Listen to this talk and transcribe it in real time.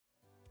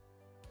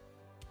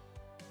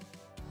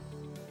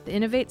The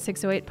Innovate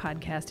 608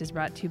 podcast is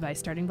brought to you by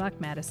Starting Block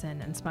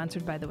Madison and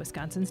sponsored by the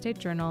Wisconsin State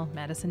Journal,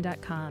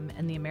 Madison.com,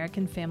 and the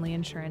American Family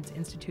Insurance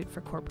Institute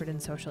for Corporate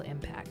and Social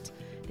Impact.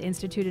 The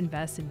Institute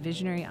invests in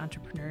visionary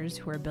entrepreneurs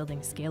who are building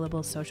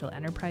scalable social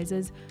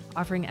enterprises,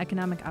 offering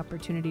economic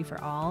opportunity for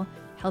all,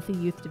 healthy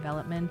youth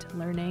development,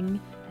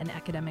 learning, and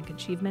academic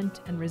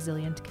achievement, and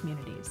resilient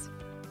communities.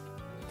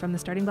 From the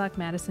Starting Block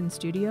Madison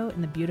studio in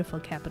the beautiful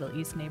Capitol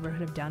East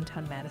neighborhood of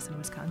downtown Madison,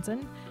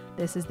 Wisconsin,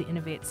 this is the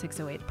Innovate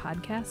 608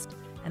 podcast,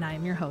 and I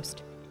am your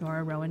host,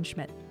 Nora Rowan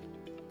Schmidt.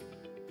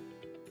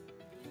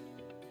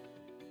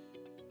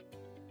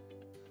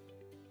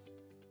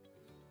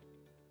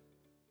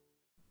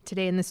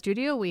 Today in the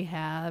studio, we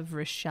have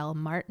Rochelle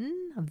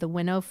Martin of the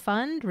Winnow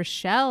Fund.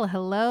 Rochelle,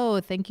 hello.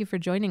 Thank you for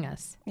joining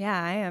us.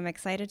 Yeah, I am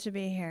excited to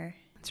be here.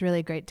 It's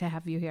really great to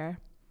have you here.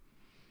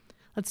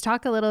 Let's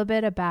talk a little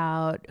bit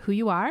about who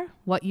you are,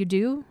 what you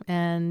do,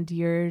 and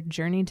your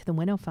journey to the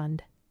Winnow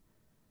Fund.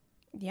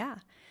 Yeah.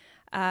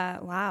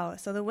 Wow.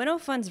 So the Winnow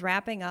Fund's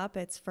wrapping up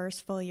its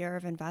first full year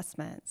of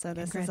investment. So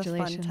this is a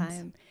fun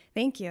time.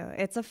 Thank you.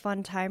 It's a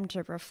fun time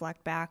to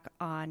reflect back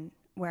on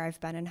where I've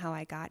been and how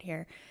I got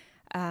here.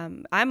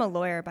 I'm a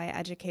lawyer by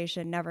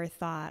education, never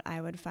thought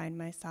I would find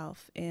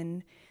myself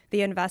in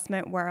the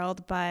investment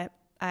world, but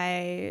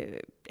I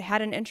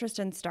had an interest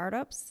in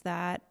startups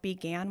that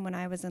began when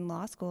I was in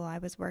law school. I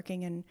was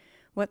working in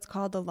what's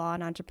called the Law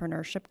and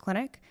Entrepreneurship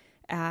Clinic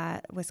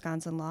at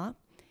Wisconsin Law,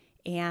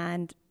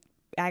 and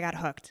I got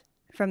hooked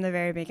from the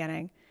very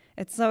beginning.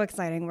 It's so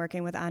exciting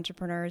working with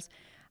entrepreneurs.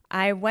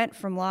 I went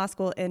from law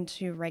school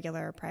into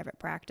regular private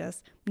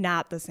practice,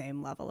 not the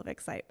same level of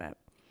excitement.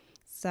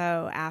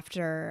 So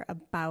after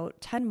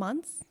about 10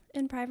 months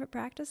in private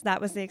practice, that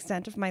was the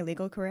extent of my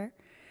legal career,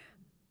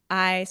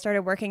 I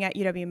started working at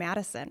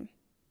UW-Madison,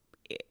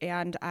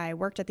 and I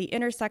worked at the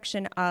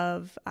intersection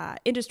of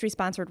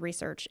industry-sponsored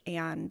research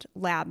and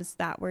labs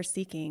that were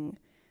seeking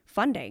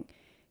funding.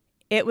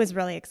 It was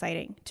really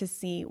exciting to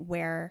see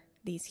where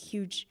these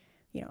huge,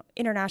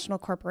 international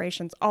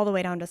corporations all the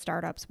way down to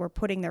startups were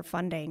putting their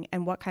funding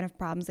and what kind of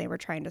problems they were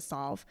trying to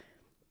solve,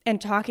 and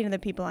talking to the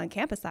people on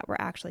campus that were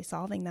actually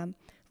solving them.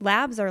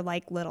 Labs are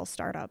like little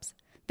startups.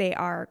 They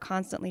are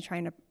constantly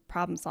trying to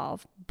problem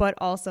solve, but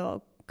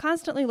also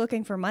constantly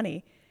looking for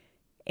money.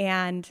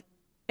 And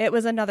it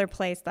was another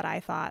place that I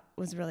thought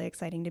was really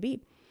exciting to be.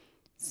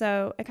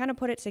 So I kind of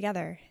put it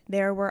together.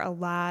 There were a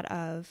lot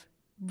of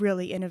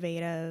really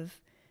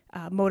innovative,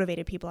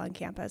 motivated people on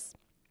campus.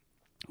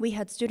 We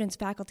had students,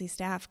 faculty,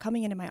 staff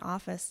coming into my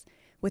office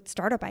with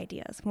startup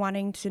ideas,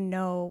 wanting to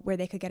know where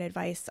they could get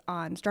advice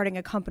on starting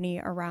a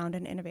company around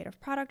an innovative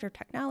product or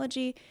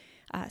technology,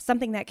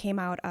 something that came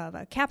out of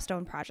a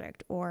capstone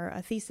project or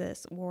a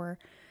thesis or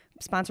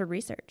sponsored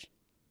research.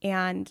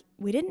 And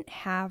we didn't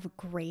have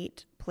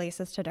great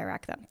places to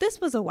direct them. This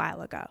was a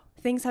while ago.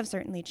 Things have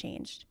certainly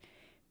changed.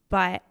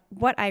 But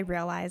what I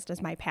realized is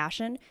my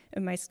passion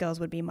and my skills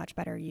would be much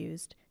better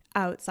used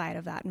outside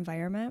of that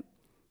environment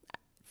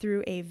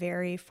through a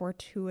very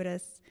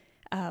fortuitous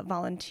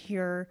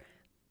volunteer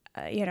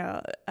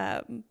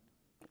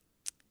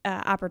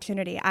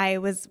opportunity. I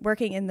was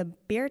working in the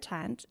beer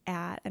tent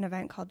at an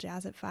event called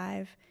Jazz at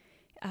 5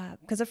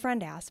 because a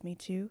friend asked me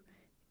to.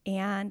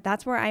 And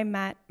that's where I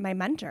met my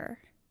mentor.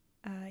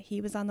 He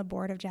was on the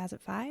board of Jazz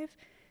at 5,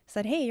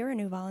 said, "Hey, you're a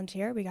new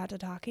volunteer." We got to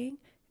talking.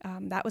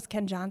 That was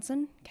Ken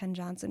Johnson,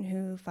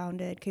 who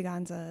founded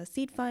Kaganza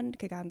Seed Fund,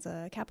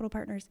 Kaganza Capital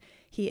Partners.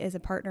 He is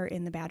a partner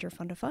in the Badger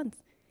Fund of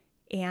Funds.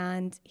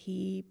 And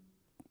he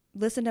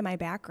listened to my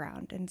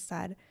background and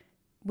said,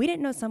 "We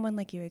didn't know someone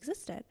like you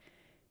existed.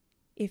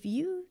 If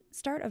you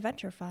start a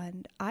venture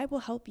fund, I will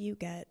help you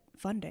get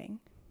funding."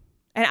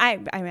 And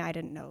I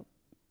didn't know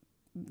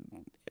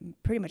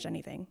pretty much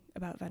anything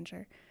about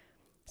venture.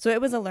 So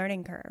it was a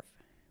learning curve.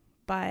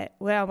 But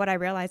what I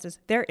realized is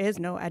there is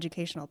no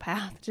educational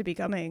path to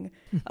becoming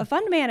a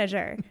fund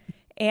manager.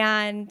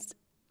 And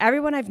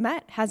everyone I've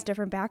met has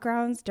different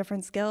backgrounds,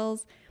 different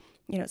skills.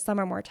 Some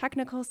are more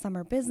technical, some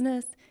are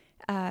business.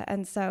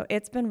 And so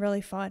it's been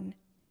really fun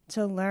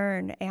to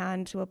learn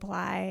and to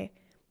apply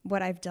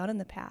what I've done in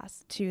the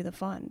past to the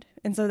fund.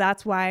 And so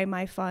that's why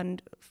my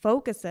fund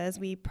focuses.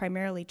 We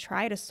primarily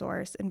try to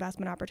source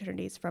investment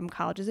opportunities from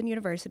colleges and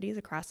universities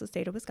across the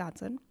state of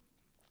Wisconsin.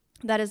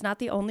 That is not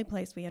the only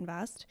place we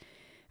invest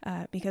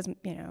because,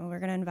 we're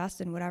going to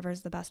invest in whatever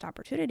is the best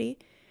opportunity.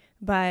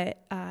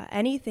 But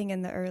anything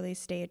in the early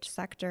stage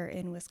sector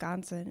in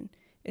Wisconsin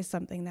is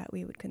something that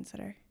we would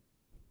consider.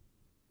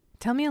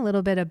 Tell me a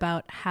little bit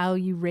about how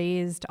you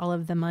raised all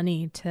of the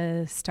money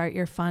to start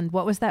your fund.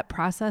 What was that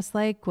process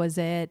like? Was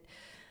it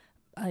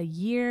a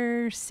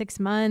year, 6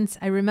 months?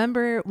 I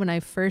remember when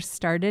I first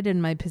started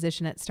in my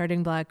position at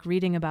Starting Block,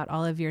 reading about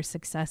all of your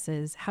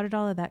successes. How did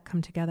all of that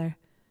come together?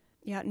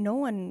 Yeah, no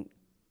one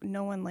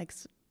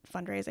likes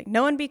fundraising.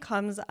 No one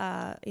becomes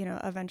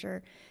a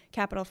venture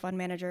capital fund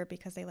manager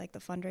because they like the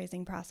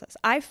fundraising process.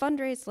 I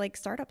fundraise like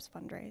startups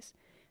fundraise.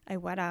 I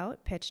went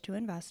out, pitched to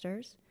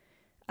investors,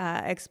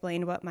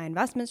 explained what my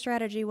investment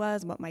strategy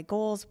was, what my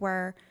goals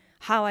were,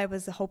 how I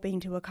was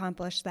hoping to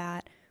accomplish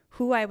that,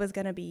 who I was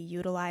going to be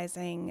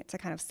utilizing to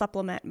kind of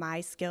supplement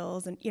my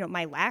skills and,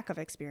 my lack of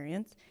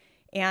experience.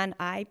 And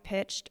I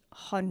pitched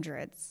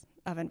hundreds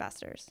of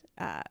investors,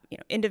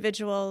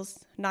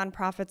 individuals,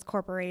 nonprofits,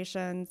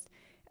 corporations,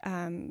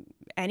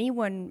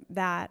 anyone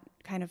that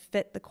kind of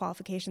fit the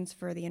qualifications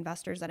for the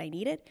investors that I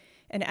needed,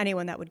 and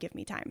anyone that would give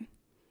me time.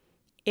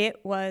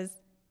 It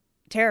was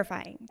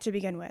terrifying to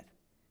begin with.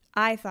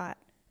 I thought,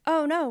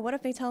 oh no, what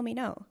if they tell me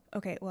no?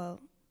 Okay, well,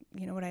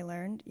 you know what I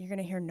learned? You're going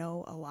to hear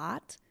no a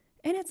lot,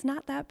 and it's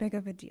not that big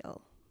of a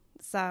deal.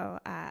 So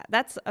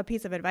that's a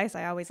piece of advice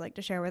I always like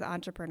to share with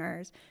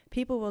entrepreneurs.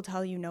 People will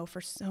tell you no for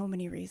so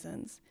many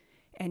reasons,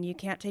 and you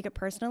can't take it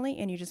personally,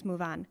 and you just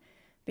move on.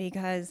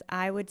 Because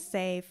I would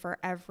say for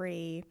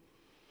every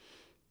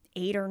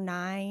 8 or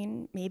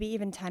 9, maybe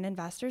even 10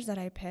 investors that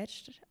I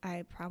pitched,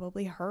 I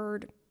probably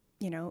heard,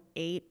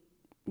 8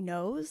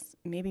 no's,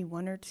 maybe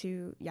 1 or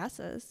 2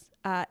 yeses.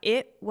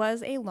 It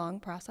was a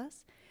long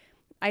process.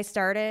 I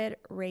started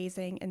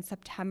raising in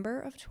September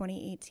of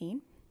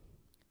 2018.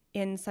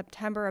 In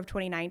September of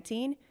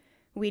 2019,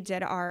 we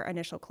did our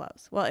initial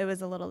close. Well, it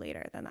was a little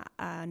later than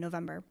that,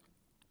 November.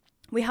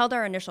 We held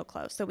our initial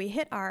close. So we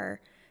hit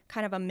our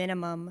kind of a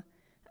minimum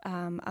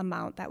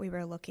amount that we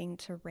were looking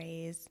to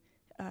raise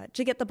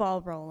to get the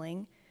ball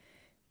rolling.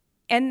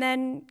 And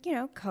then,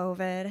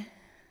 COVID.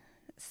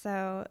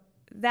 So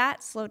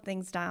that slowed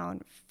things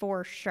down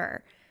for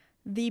sure.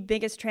 The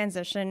biggest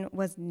transition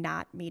was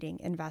not meeting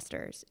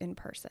investors in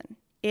person.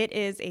 It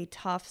is a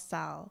tough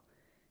sell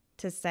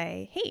to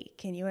say, hey,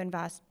 can you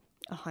invest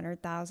 $100,000,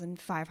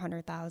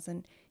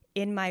 $500,000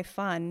 in my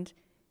fund,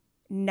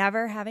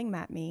 never having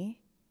met me?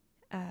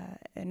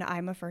 And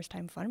I'm a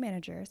first-time fund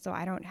manager, so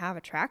I don't have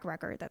a track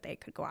record that they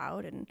could go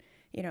out and,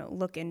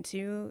 look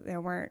into.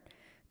 There weren't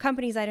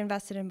companies I'd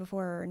invested in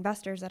before or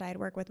investors that I'd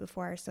worked with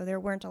before, so there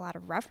weren't a lot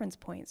of reference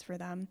points for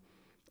them.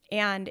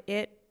 And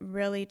it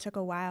really took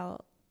a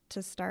while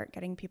to start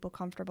getting people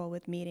comfortable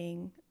with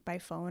meeting by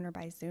phone or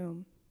by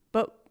Zoom.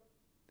 But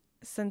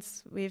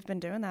since we've been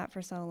doing that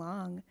for so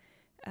long,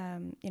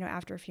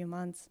 after a few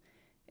months,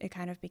 it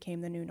kind of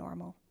became the new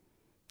normal.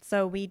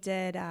 So we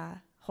did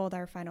hold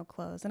our final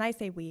close. And I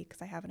say we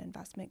because I have an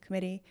investment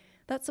committee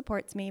that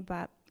supports me,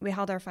 but we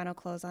held our final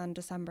close on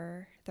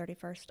December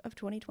 31st of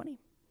 2020.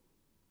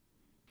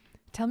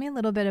 Tell me a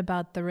little bit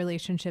about the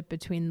relationship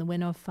between the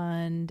Winnow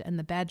Fund and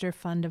the Badger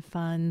Fund of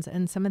Funds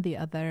and some of the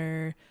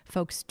other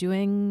folks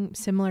doing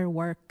similar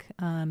work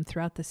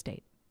throughout the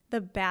state.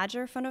 The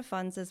Badger Fund of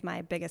Funds is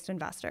my biggest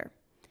investor.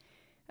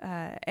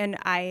 And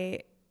I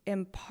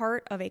am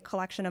part of a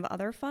collection of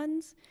other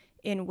funds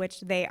in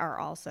which they are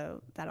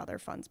also that other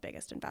fund's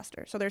biggest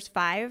investor. So there's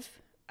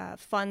 5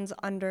 funds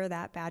under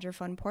that Badger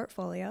Fund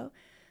portfolio.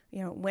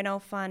 Winnow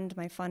Fund,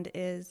 my fund,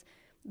 is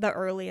the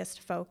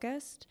earliest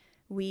focused.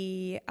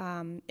 We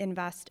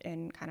invest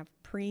in kind of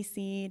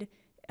pre-seed,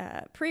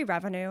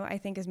 pre-revenue, I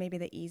think is maybe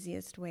the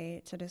easiest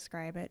way to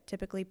describe it.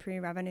 Typically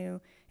pre-revenue,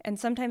 and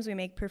sometimes we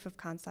make proof of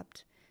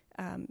concept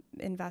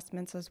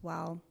investments as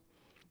well.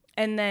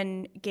 And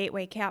then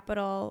Gateway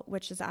Capital,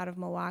 which is out of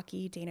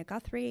Milwaukee, Dana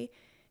Guthrie,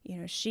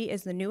 she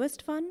is the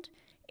newest fund,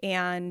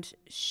 and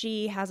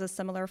she has a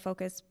similar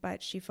focus,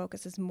 but she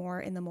focuses more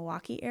in the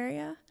Milwaukee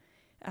area.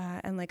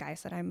 And like I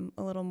said, I'm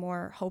a little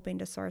more hoping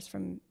to source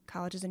from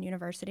colleges and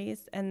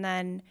universities. And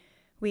then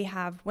we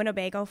have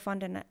Winnebago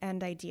Fund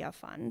and Idea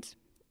Fund.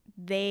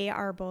 They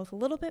are both a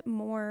little bit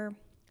more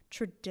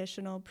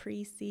traditional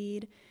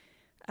pre-seed,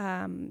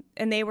 and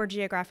they were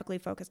geographically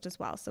focused as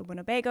well. So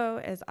Winnebago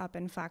is up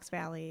in Fox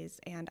Valleys,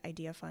 and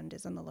Idea Fund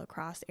is in the La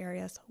Crosse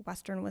area, so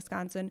western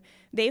Wisconsin.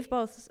 They've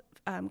both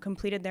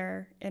completed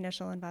their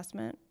initial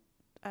investment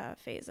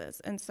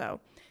phases, and so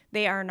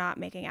they are not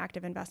making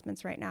active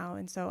investments right now.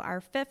 And so our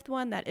 5th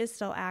one that is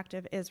still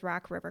active is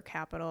Rock River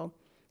Capital,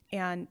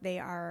 and they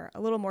are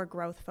a little more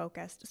growth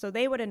focused. So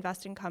they would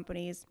invest in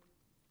companies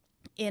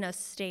in a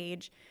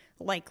stage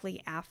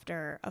likely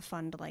after a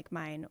fund like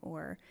mine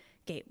or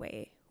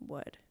Gateway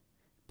would.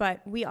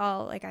 But we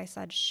all, like I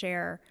said,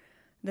 share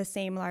the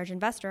same large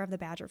investor of the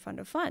Badger Fund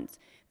of Funds.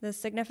 The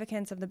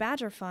significance of the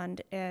Badger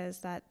Fund is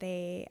that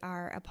they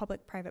are a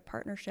public-private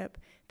partnership.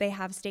 They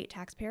have state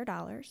taxpayer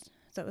dollars.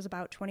 So it was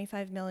about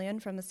 $25 million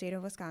from the state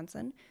of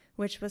Wisconsin,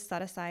 which was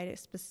set aside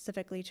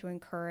specifically to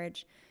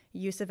encourage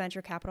use of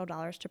venture capital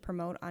dollars to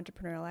promote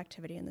entrepreneurial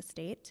activity in the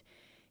state.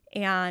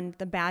 And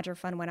the Badger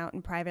Fund went out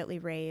and privately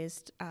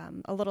raised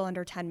a little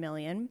under $10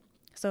 million.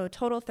 So a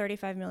total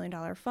 $35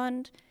 million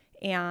fund.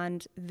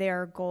 And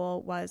their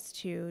goal was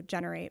to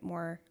generate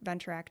more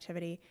venture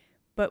activity.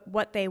 But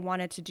what they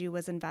wanted to do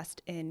was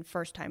invest in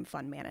first-time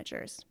fund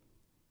managers.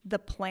 The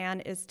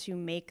plan is to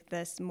make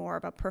this more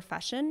of a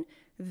profession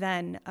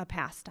than a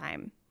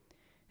pastime.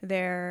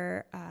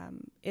 There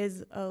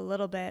is a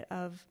little bit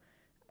of,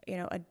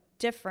 a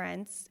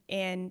difference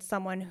in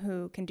someone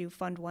who can do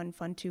Fund 1,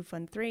 Fund 2,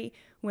 Fund 3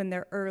 when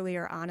they're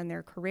earlier on in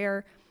their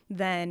career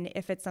than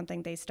if it's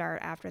something they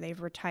start after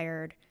they've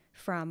retired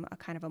from a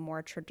kind of a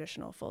more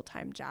traditional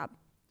full-time job.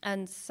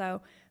 And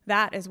so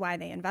that is why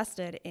they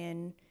invested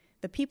in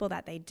the people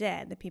that they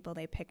did, the people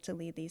they picked to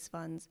lead these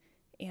funds.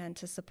 and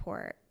to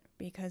support,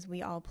 because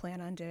we all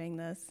plan on doing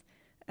this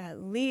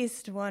at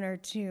least 1 or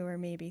 2 or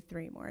maybe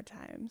 3 more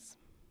times.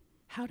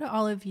 How do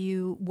all of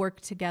you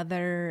work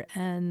together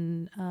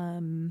and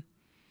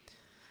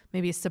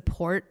maybe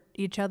support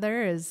each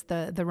other is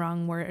the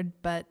wrong word,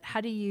 but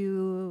how do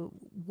you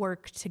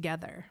work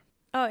together?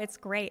 Oh, it's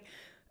great.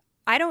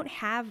 I don't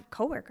have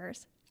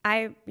coworkers.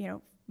 I,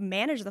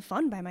 manage the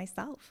fund by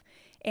myself.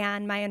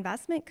 And my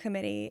investment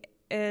committee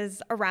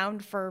is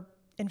around for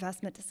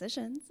investment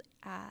decisions,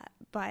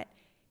 but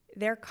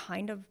they're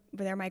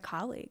my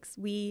colleagues.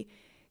 We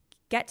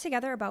get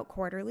together about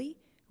quarterly.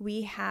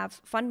 We have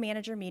fund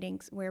manager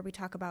meetings where we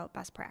talk about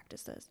best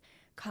practices,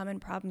 common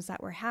problems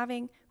that we're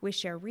having. We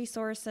share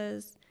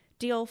resources,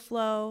 deal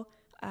flow,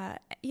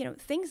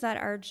 things that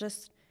are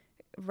just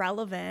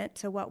relevant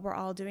to what we're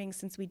all doing,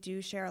 since we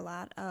do share a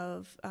lot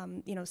of,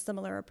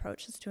 similar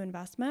approaches to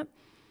investment.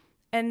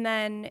 And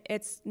then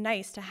it's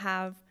nice to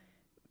have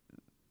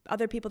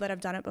other people that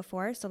have done it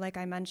before. So like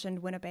I mentioned,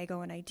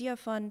 Winnebago and Idea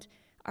Fund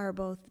are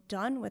both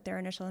done with their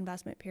initial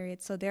investment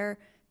period. So they're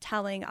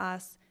telling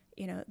us,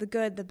 the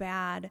good, the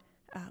bad,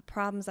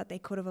 problems that they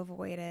could have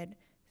avoided,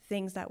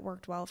 things that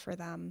worked well for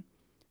them.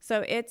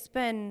 So it's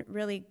been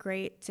really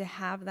great to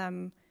have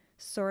them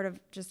sort of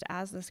just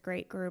as this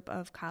great group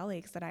of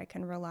colleagues that I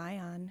can rely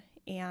on.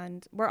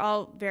 And we're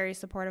all very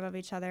supportive of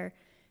each other.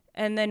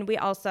 And then we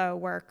also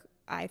work,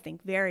 I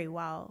think, very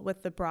well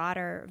with the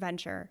broader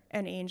venture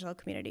and angel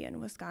community in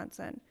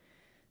Wisconsin.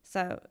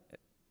 So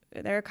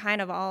they're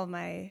kind of all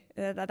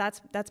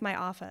that's my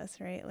office,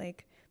 right?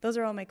 Like those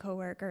are all my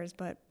coworkers,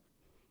 but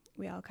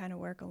we all kind of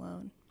work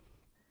alone.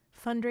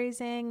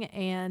 Fundraising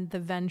and the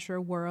venture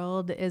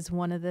world is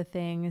one of the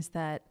things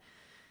that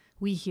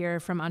we hear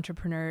from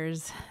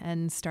entrepreneurs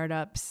and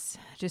startups,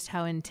 just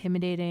how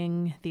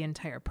intimidating the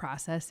entire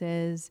process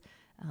is.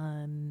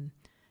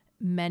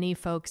 Many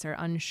folks are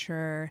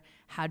unsure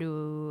how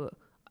to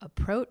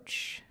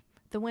approach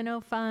the Winnow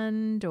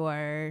Fund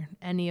or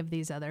any of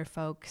these other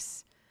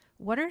folks.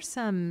 What are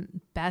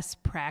some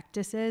best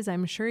practices?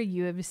 I'm sure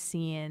you have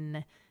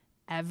seen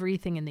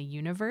everything in the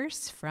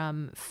universe,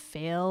 from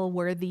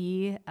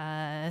fail-worthy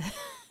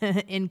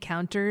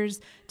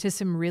encounters to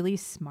some really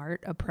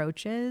smart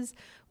approaches.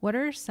 What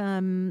are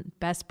some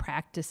best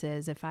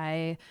practices if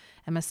I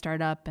am a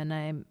startup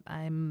and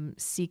I'm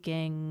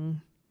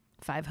seeking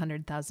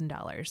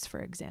 $500,000, for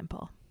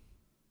example?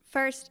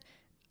 First,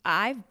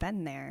 I've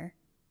been there.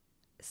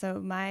 So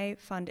my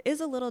fund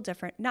is a little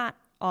different. Not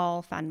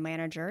all fund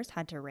managers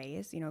had to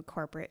raise.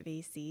 Corporate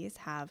VCs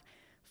have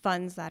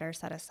funds that are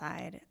set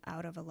aside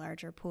out of a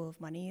larger pool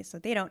of money, so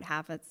they don't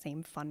have that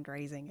same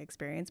fundraising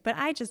experience. But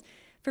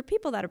for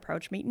people that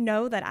approach me,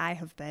 know that I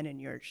have been in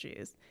your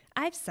shoes.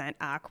 I've sent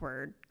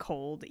awkward,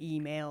 cold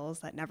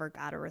emails that never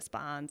got a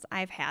response.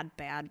 I've had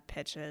bad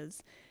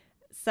pitches.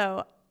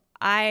 So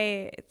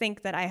I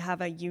think that I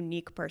have a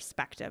unique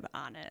perspective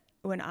on it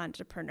when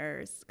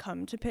entrepreneurs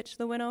come to pitch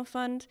the Winnow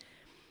Fund.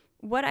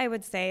 What I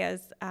would say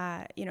is,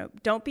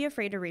 don't be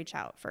afraid to reach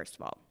out, first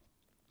of all.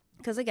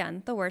 Because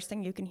again, the worst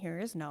thing you can hear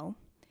is no.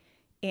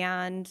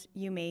 And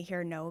you may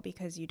hear no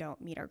because you don't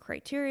meet our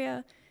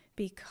criteria,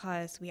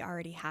 because we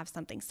already have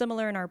something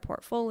similar in our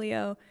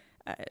portfolio.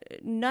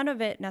 None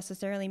of it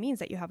necessarily means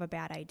that you have a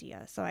bad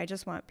idea. So I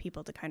just want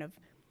people to kind of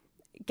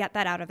get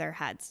that out of their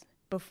heads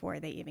before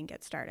they even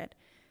get started.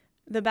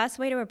 The best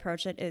way to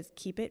approach it is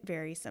keep it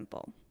very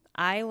simple.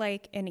 I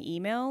like an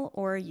email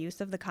or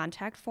use of the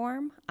contact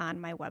form on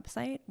my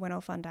website,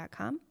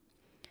 winnowfund.com.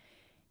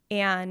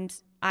 And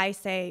I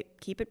say,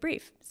 keep it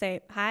brief.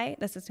 Say, hi,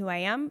 this is who I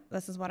am.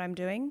 This is what I'm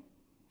doing.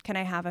 Can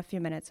I have a few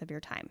minutes of your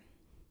time?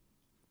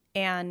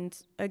 And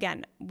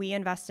again, we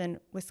invest in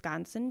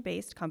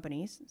Wisconsin-based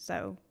companies.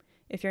 So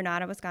if you're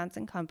not a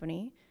Wisconsin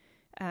company,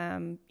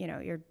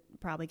 you're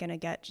probably going to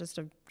get just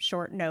a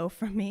short no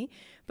from me.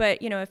 But,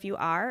 if you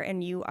are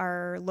and you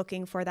are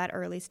looking for that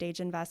early stage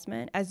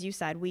investment, as you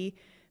said, we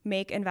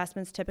make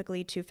investments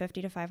typically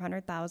 $250,000 to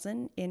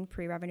 $500,000 in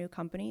pre-revenue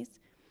companies.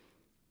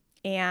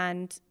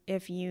 And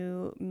if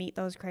you meet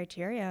those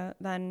criteria,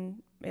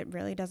 then it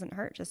really doesn't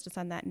hurt just to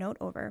send that note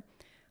over.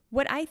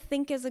 What I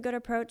think is a good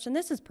approach, and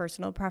this is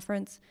personal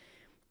preference,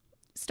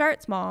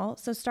 start small.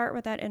 So start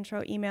with that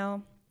intro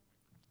email.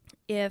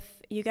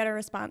 If you get a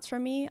response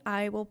from me,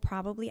 I will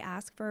probably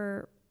ask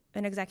for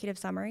an executive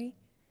summary.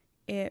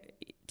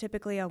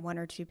 Typically a 1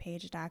 or 2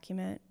 page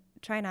document.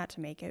 Try not to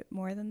make it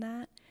more than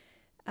that.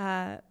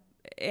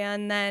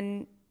 And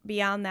then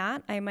beyond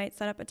that, I might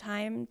set up a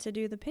time to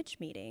do the pitch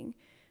meeting.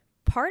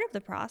 Part of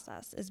the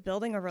process is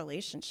building a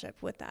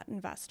relationship with that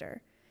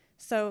investor.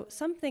 So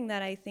something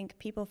that I think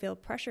people feel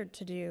pressured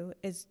to do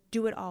is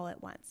do it all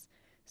at once.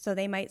 So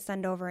they might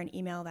send over an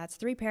email that's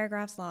 3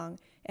 paragraphs long.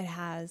 It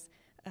has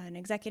an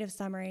executive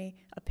summary,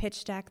 a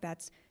pitch deck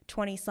that's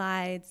 20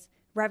 slides,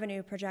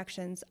 revenue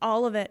projections,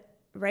 all of it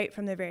right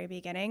from the very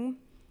beginning.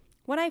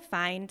 What I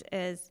find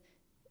is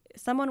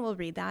someone will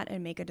read that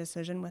and make a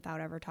decision without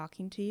ever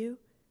talking to you.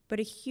 But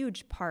a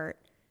huge part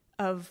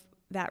of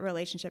that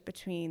relationship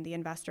between the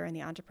investor and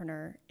the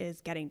entrepreneur is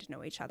getting to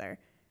know each other.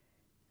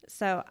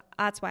 So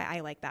that's why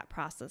I like that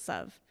process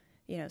of,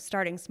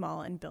 starting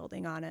small and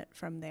building on it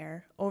from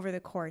there over the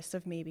course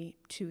of maybe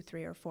 2,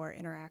 3, or 4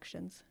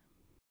 interactions.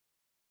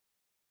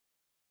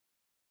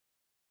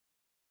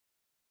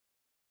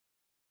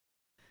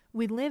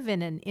 We live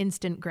in an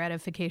instant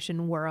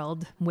gratification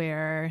world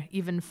where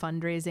even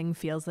fundraising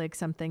feels like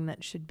something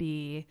that should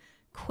be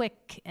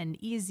quick and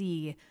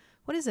easy.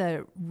 What is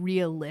a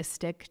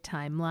realistic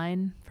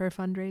timeline for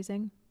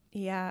fundraising?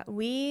 Yeah,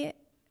 we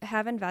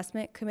have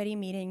investment committee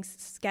meetings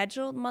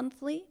scheduled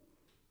monthly.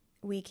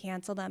 We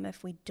cancel them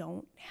if we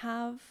don't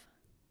have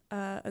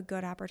a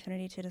good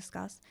opportunity to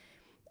discuss.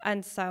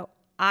 And so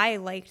I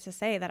like to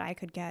say that I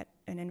could get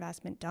an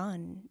investment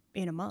done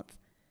in a month.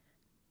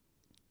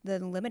 The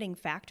limiting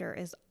factor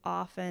is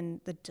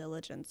often the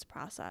diligence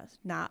process,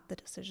 not the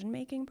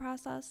decision-making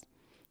process.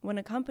 When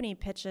a company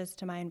pitches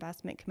to my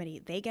investment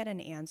committee, they get an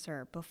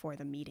answer before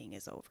the meeting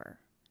is over.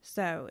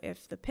 So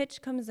if the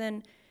pitch comes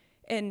in,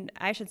 and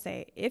I should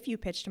say, if you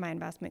pitch to my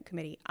investment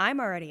committee,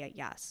 I'm already a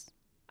yes.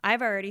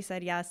 I've already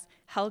said yes,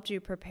 helped you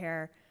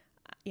prepare.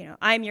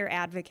 I'm your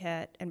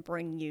advocate and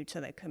bring you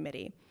to the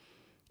committee.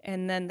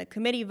 And then the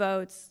committee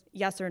votes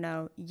yes or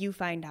no. You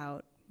find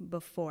out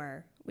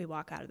before we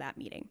walk out of that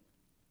meeting.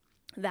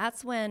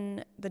 That's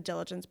when the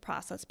diligence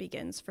process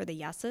begins for the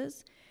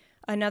yeses.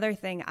 Another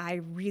thing I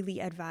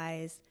really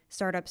advise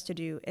startups to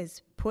do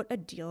is put a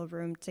deal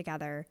room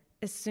together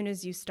as soon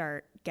as you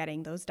start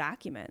getting those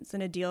documents.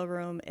 And a deal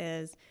room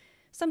is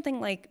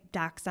something like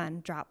Docs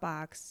on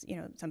Dropbox.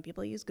 Some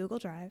people use Google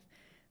Drive,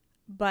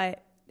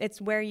 but it's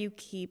where you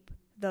keep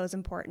those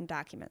important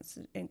documents.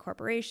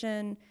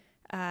 Incorporation,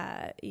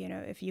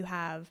 if you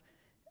have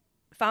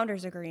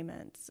founders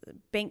agreements,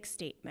 bank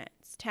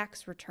statements,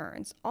 tax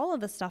returns, all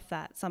of the stuff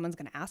that someone's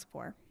going to ask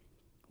for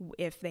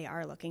if they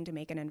are looking to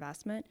make an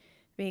investment.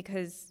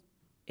 Because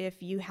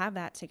if you have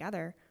that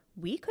together,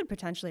 we could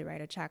potentially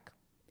write a check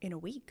in a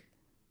week.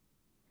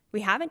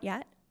 We haven't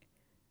yet.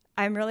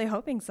 I'm really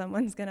hoping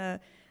someone's going to,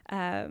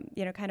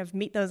 kind of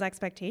meet those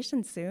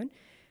expectations soon.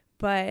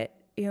 But,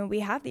 we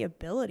have the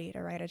ability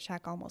to write a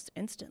check almost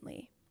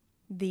instantly.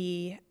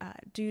 The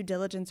due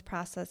diligence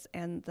process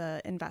and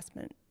the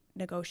investment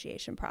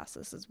negotiation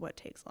process is what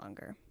takes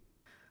longer.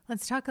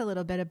 Let's talk a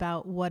little bit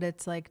about what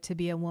it's like to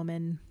be a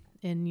woman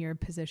in your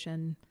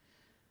position.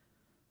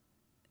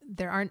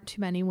 There aren't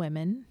too many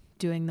women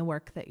doing the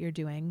work that you're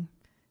doing.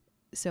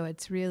 So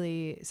it's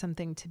really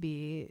something to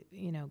be,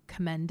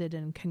 commended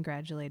and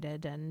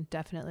congratulated and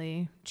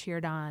definitely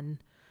cheered on.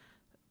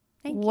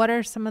 Thank you. What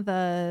are some of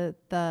the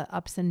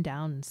ups and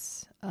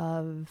downs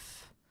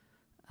of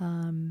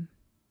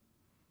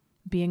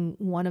being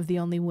one of the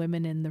only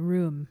women in the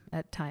room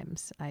at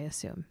times, I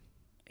assume?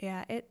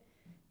 Yeah,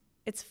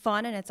 it's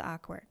fun and it's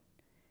awkward.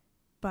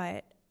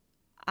 But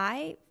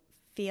I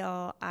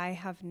feel I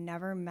have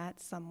never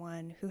met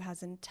someone who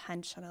has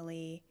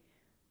intentionally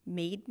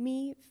made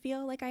me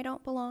feel like I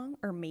don't belong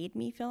or made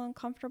me feel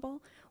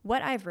uncomfortable.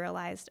 What I've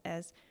realized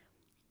is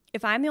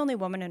if I'm the only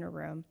woman in a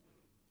room,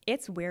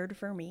 it's weird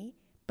for me,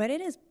 but it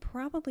is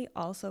probably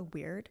also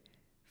weird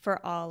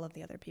for all of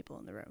the other people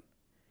in the room.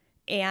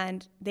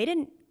 And they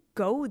didn't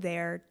go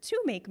there to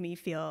make me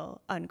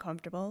feel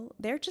uncomfortable.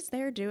 They're just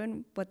there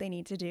doing what they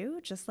need to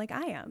do, just like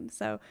I am.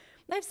 So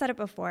I've said it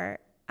before,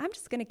 I'm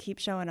just going to keep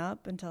showing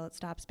up until it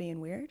stops being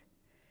weird.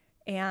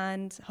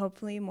 And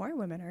hopefully more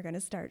women are going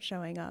to start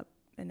showing up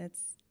and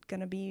it's going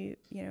to be,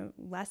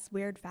 less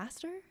weird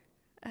faster.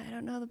 I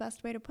don't know the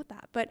best way to put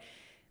that, but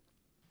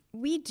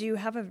we do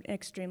have an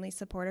extremely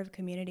supportive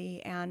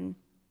community. And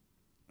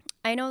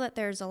I know that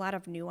there's a lot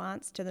of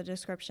nuance to the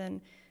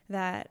description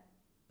that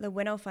the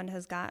Winnow Fund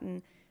has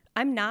gotten.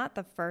 I'm not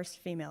the first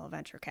female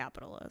venture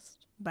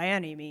capitalist by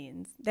any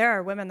means. There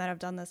are women that have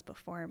done this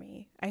before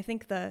me. I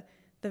think the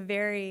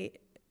very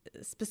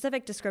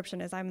specific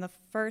description is I'm the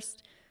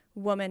first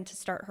woman to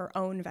start her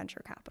own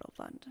venture capital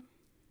fund,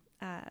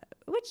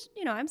 which,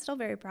 I'm still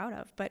very proud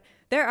of. But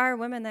there are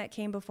women that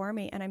came before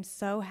me, and I'm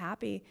so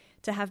happy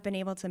to have been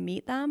able to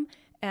meet them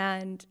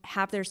and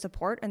have their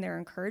support and their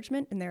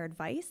encouragement and their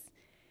advice.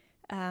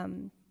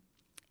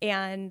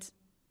 And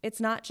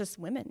it's not just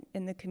women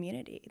in the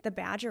community. The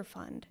Badger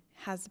Fund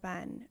has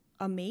been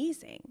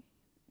amazing.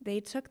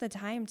 They took the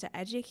time to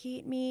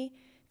educate me,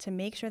 to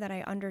make sure that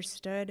I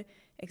understood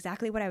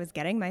exactly what I was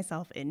getting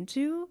myself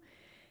into.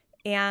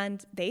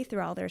 And they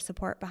threw all their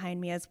support behind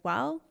me as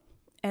well.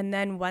 And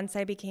then once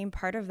I became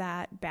part of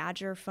that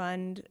Badger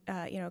Fund,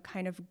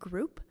 kind of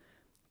group,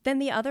 then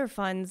the other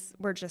funds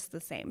were just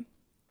the same.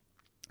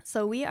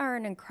 So we are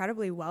an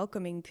incredibly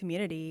welcoming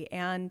community,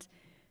 and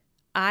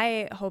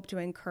I hope to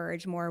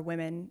encourage more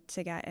women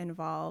to get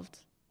involved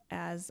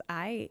as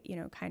I,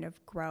 kind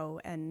of grow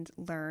and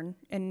learn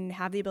and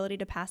have the ability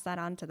to pass that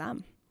on to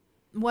them.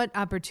 What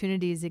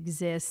opportunities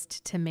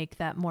exist to make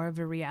that more of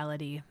a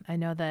reality? I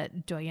know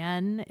that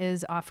Doyen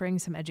is offering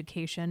some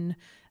education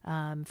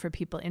for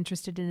people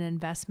interested in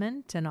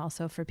investment and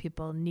also for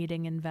people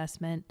needing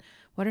investment.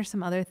 What are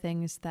some other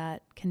things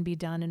that can be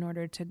done in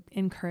order to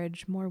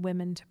encourage more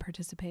women to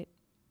participate?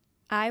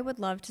 I would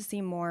love to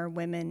see more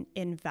women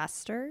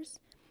investors,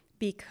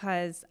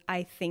 because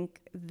I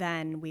think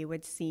then we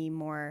would see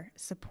more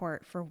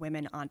support for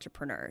women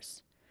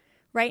entrepreneurs.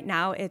 Right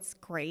now, it's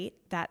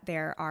great that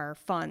there are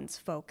funds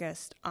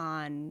focused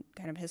on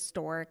kind of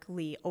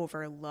historically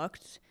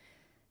overlooked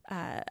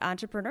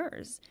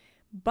entrepreneurs.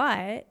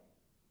 But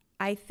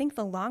I think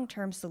the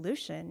long-term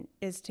solution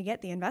is to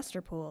get the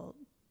investor pool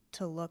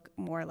to look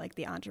more like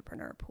the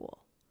entrepreneur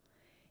pool.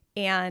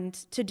 And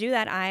to do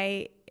that,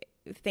 I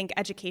think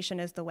education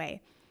is the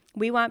way.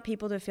 We want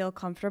people to feel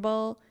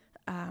comfortable.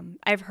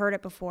 I've heard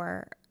it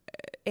before,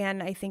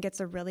 and I think it's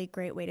a really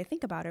great way to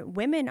think about it.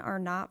 Women are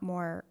not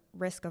more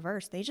risk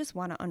averse. They just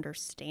want to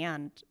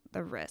understand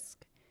the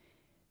risk.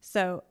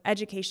 So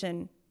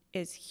education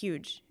is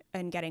huge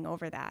in getting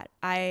over that.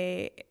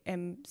 I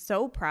am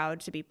so proud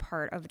to be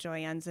part of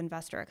Joyanne's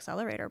Investor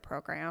Accelerator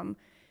program.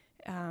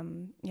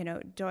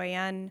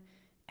 Joyanne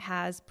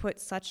has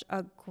put such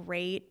a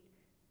great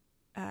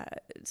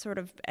sort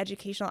of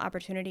educational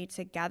opportunity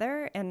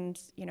together. And,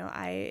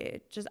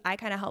 I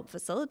kind of help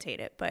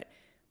facilitate it. But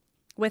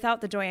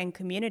without the Joyanne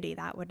community,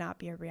 that would not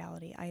be a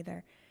reality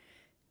either.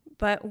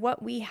 But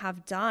what we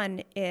have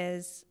done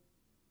is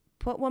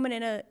put women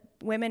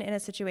in a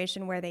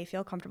situation where they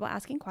feel comfortable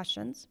asking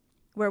questions,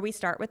 where we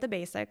start with the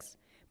basics,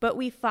 but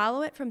we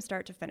follow it from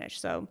start to finish.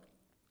 So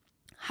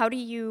how do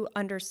you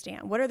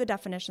understand? What are the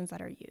definitions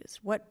that are used?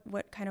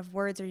 What kind of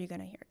words are you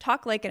going to hear?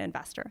 Talk like an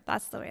investor.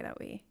 That's the way that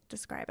we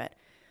describe it.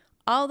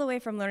 All the way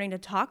from learning to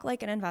talk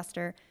like an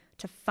investor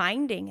to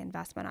finding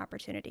investment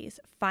opportunities,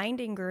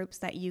 finding groups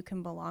that you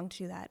can belong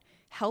to that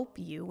help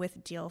you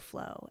with deal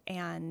flow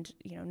and,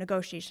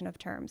 negotiation of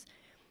terms,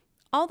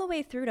 all the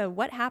way through to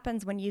what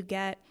happens when you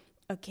get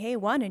a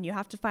K-1 and you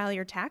have to file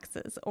your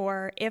taxes,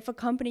 or if a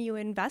company you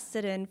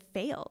invested in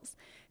fails,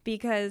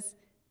 because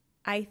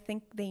I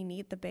think they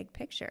need the big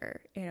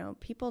picture.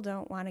 People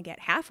don't want to get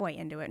halfway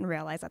into it and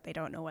realize that they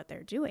don't know what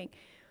they're doing.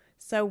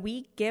 So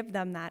we give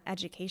them that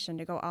education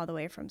to go all the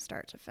way from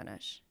start to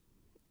finish.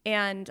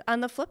 And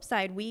on the flip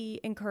side, we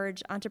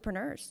encourage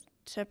entrepreneurs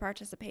to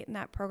participate in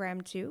that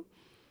program too,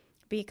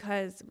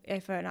 because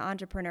if an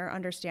entrepreneur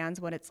understands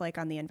what it's like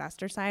on the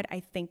investor side, I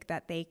think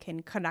that they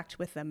can connect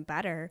with them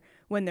better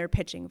when they're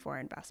pitching for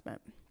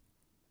investment.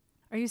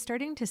 Are you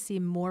starting to see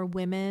more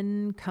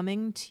women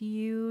coming to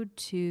you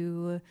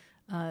to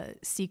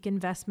seek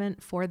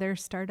investment for their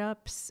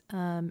startups?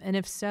 And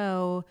if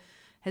so,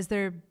 has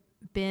there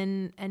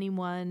been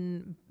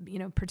anyone,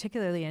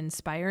 particularly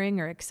inspiring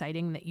or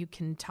exciting that you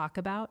can talk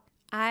about?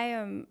 I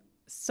am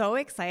so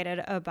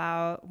excited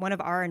about one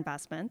of our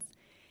investments.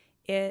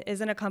 It is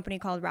in a company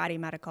called Rady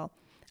Medical.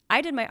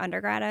 I did my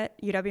undergrad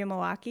at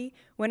UW-Milwaukee.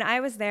 When I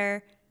was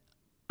there,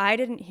 I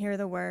didn't hear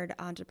the word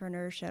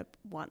entrepreneurship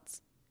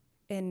once.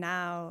 And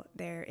now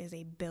there is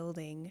a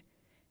building,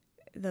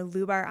 the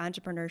Lubar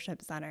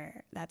Entrepreneurship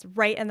Center, that's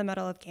right in the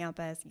middle of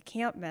campus. You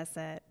can't miss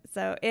it.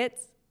 So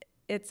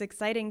it's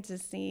exciting to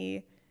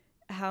see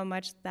how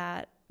much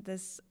that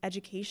this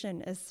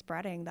education is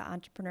spreading, the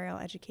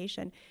entrepreneurial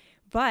education.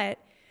 But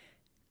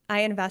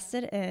I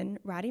invested in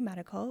Rady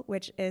Medical,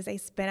 which is a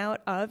spinout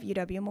of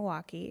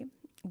UW-Milwaukee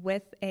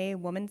with a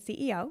woman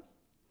CEO.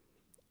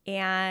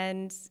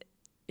 And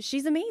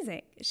she's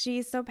amazing.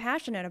 She's so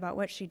passionate about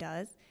what she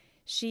does.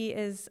 She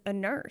is a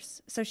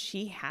nurse, so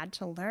she had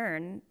to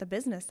learn the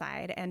business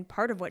side. And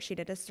part of what she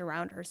did is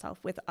surround herself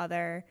with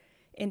other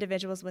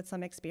individuals with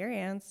some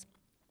experience.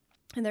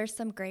 And there's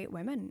some great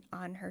women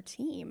on her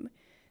team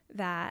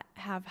that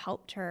have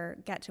helped her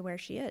get to where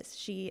she is.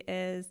 She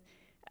is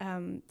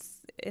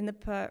in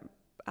the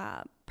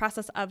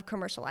process of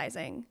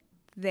commercializing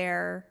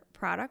their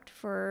product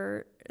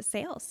for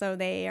sales. So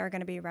they are going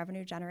to be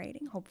revenue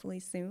generating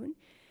hopefully soon.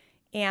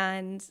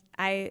 And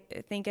I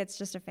think it's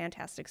just a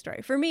fantastic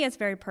story. For me, it's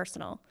very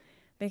personal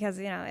because,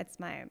 it's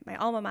my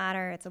alma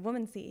mater. It's a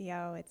woman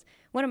CEO. It's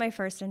one of my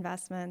first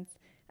investments,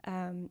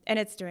 and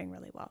it's doing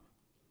really well.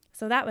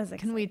 So that was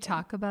exciting. Can we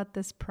talk about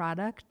this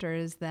product, or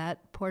is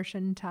that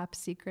portion top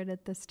secret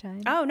at this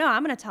time? Oh, no,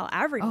 I'm going to tell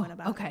everyone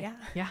about it.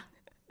 Yeah.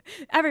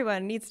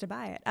 Everyone needs to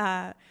buy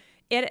it.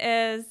 It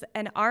is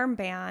an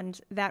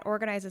armband that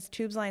organizes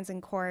tubes, lines,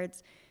 and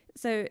cords.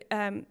 So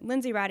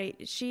Lindsay Rady,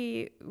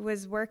 she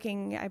was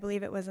working, I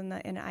believe it was in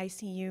an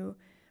ICU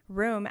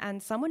room,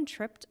 and someone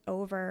tripped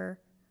over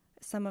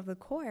some of the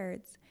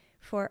cords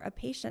for a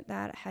patient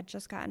that had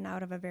just gotten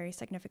out of a very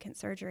significant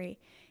surgery,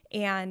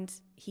 and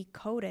he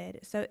coded.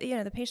 So,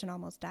 the patient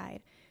almost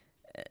died.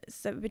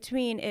 So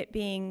between it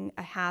being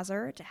a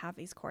hazard to have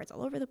these cords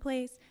all over the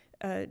place,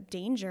 a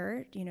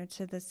danger,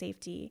 to the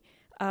safety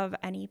of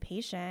any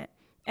patient,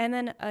 and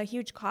then a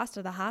huge cost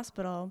to the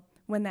hospital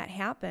when that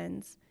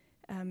happens,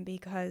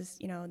 because,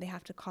 they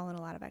have to call in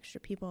a lot of extra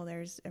people.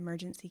 There's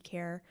emergency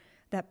care.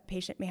 That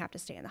patient may have to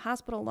stay in the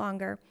hospital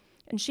longer.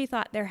 And she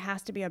thought there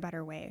has to be a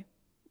better way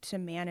to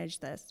manage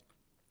this.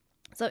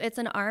 So it's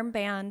an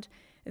armband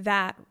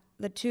that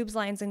the tubes,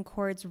 lines, and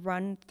cords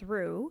run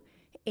through,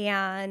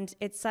 and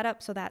it's set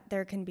up so that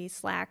there can be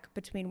slack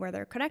between where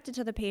they're connected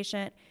to the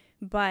patient,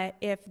 but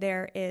if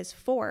there is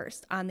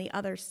force on the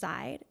other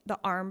side, the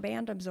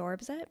armband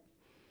absorbs it.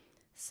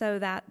 so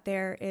that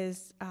there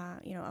is,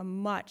 a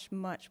much,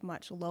 much,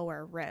 much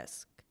lower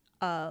risk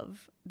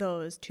of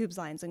those tubes,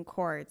 lines, and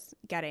cords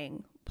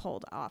getting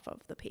pulled off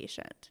of the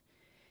patient.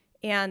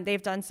 And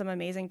they've done some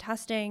amazing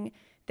testing.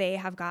 They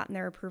have gotten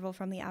their approval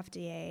from the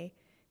FDA.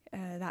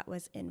 That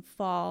was in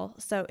fall.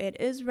 So it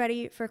is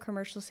ready for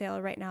commercial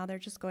sale right now. They're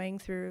just going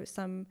through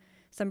some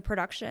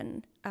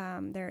production.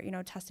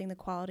 They're, testing the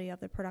quality of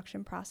the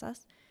production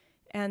process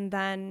and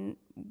then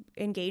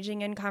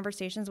engaging in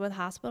conversations with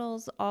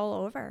hospitals all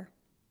over.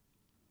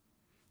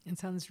 It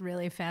sounds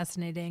really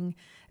fascinating.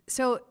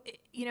 So,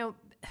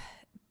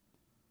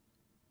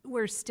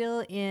 we're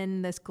still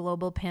in this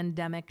global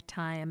pandemic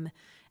time,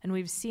 and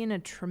we've seen a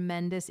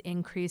tremendous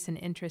increase in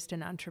interest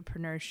in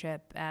entrepreneurship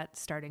at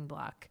Starting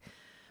Block.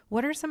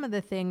 What are some of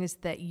the things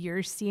that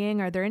you're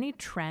seeing? Are there any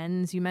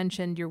trends? You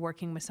mentioned you're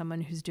working with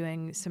someone who's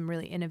doing some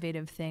really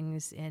innovative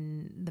things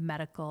in the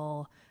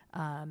medical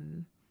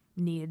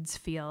needs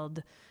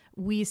field.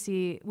 We're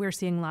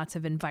seeing lots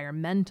of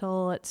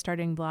environmental at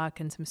Starting Block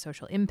and some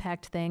social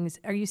impact things.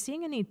 Are you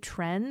seeing any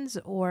trends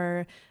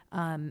or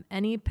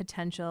any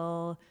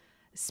potential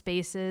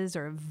spaces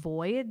or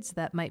voids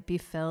that might be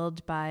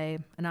filled by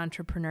an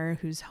entrepreneur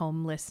who's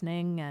home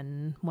listening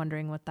and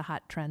wondering what the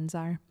hot trends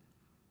are?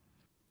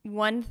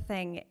 One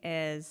thing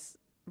is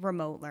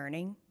remote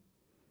learning,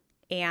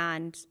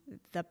 and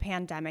the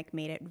pandemic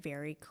made it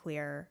very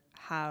clear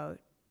how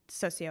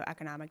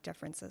socioeconomic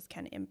differences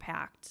can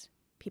impact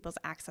people's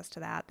access to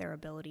that, their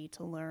ability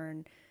to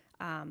learn,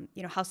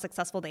 how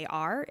successful they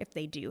are if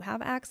they do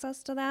have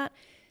access to that.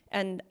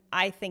 And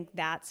I think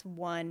that's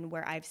one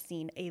where I've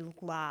seen a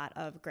lot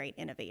of great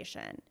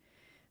innovation,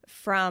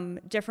 from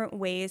different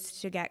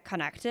ways to get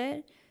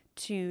connected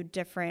to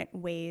different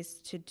ways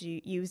to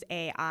use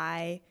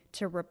AI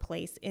to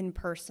replace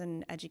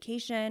in-person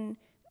education,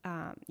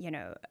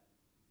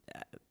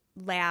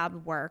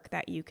 lab work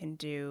that you can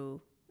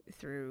do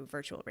through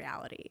virtual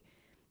reality,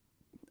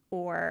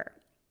 or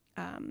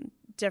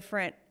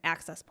different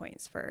access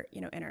points for,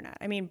 internet.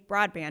 I mean,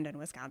 broadband in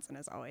Wisconsin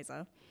is always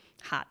a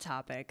hot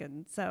topic.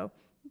 And so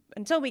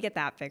until we get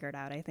that figured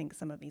out, I think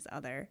some of these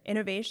other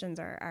innovations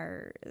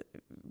are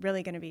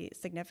really going to be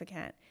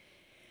significant.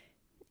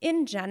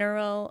 In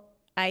general,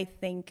 I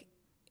think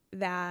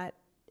that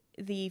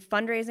the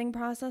fundraising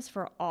process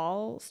for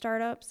all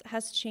startups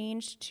has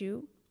changed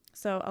too.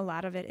 So a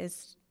lot of it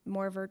is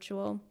more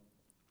virtual.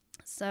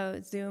 So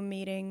Zoom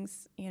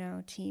meetings,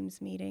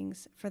 Teams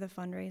meetings for the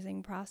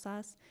fundraising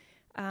process.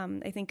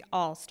 I think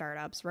all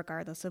startups,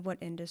 regardless of what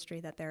industry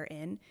that they're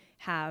in,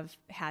 have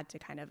had to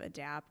kind of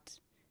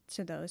adapt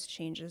to those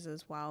changes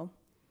as well.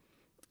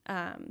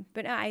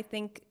 But I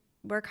think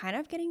we're kind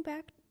of getting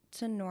back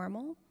to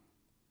normal.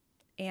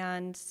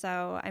 And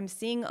so I'm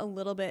seeing a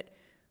little bit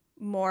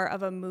more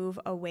of a move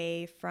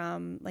away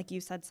from, like you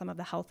said, some of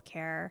the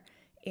healthcare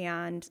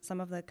and some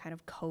of the kind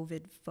of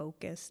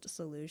COVID-focused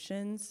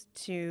solutions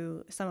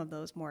to some of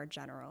those more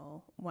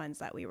general ones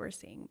that we were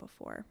seeing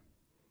before.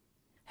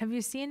 Have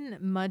you seen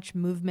much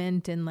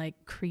movement in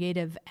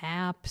creative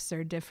apps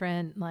or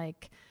different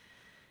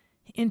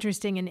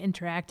interesting and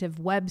interactive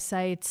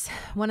websites?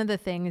 One of the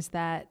things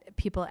that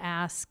people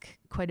ask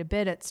quite a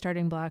bit at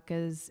Starting Block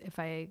is, if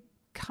I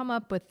come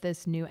up with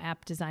this new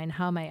app design,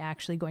 how am I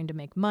actually going to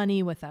make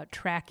money without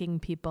tracking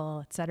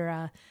people, et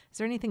cetera? Is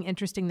there anything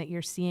interesting that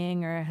you're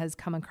seeing or has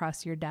come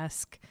across your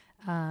desk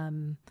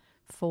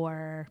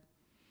for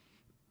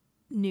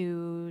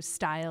new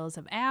styles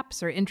of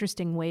apps or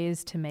interesting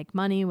ways to make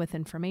money with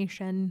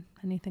information,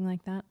 anything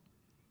like that?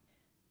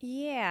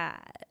 Yeah,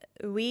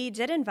 we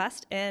did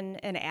invest in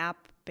an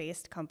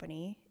app-based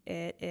company.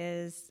 It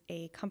is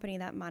a company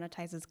that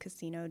monetizes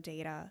casino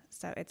data.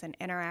 So it's an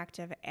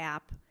interactive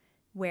app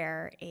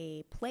where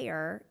a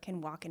player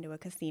can walk into a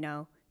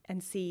casino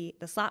and see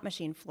the slot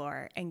machine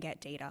floor and get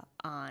data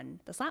on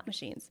the slot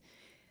machines.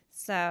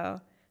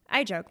 So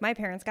I joke, my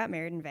parents got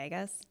married in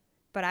Vegas,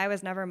 but I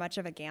was never much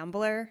of a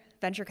gambler.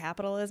 Venture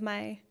capital is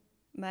my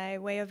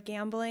way of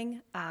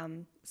gambling.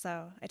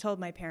 So I told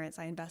my parents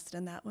I invested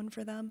in that one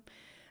for them.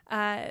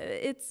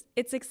 It's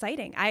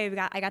exciting. I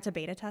got to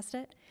beta test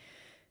it,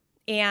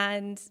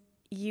 and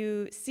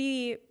you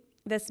see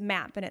this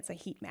map, and it's a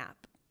heat map.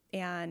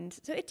 And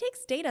so it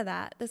takes data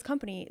that this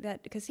company,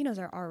 that casinos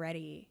are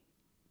already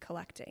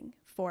collecting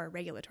for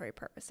regulatory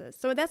purposes.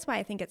 So that's why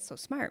I think it's so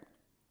smart,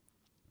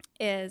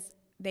 is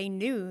they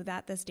knew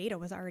that this data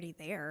was already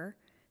there,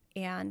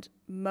 and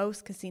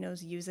most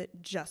casinos use it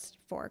just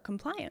for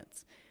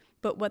compliance.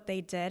 But what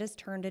they did is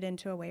turned it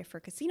into a way for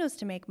casinos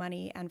to make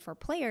money and for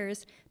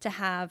players to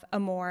have a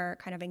more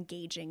kind of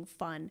engaging,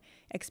 fun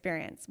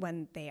experience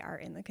when they are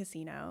in the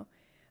casino.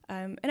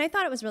 And I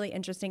thought it was really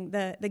interesting.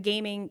 The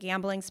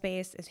gambling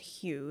space is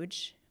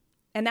huge.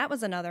 And that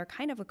was another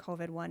kind of a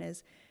COVID one,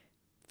 is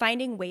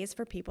finding ways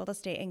for people to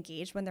stay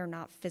engaged when they're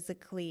not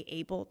physically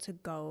able to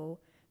go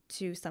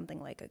to something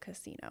like a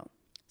casino.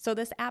 So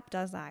this app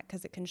does that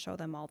because it can show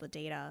them all the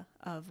data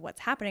of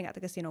what's happening at the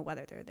casino,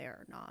 whether they're there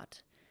or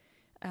not.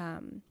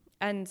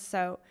 And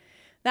so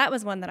that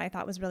was one that I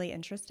thought was really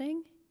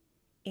interesting.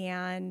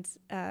 And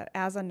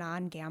as a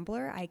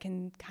non-gambler, I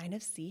can kind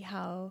of see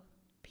how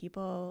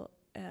people,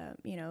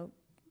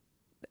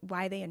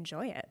 why they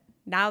enjoy it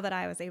now that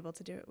I was able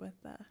to do it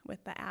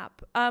with the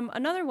app.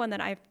 Another one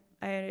that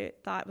I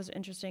thought was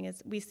interesting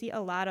is we see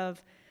a lot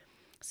of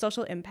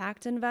social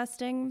impact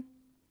investing,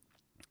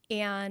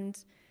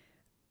 and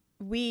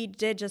we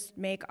did just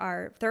make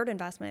our third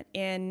investment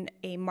in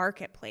a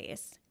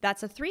marketplace.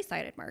 That's a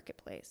 3-sided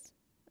marketplace.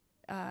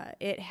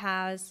 It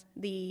has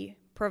the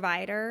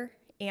provider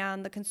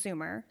and the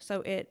consumer. So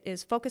it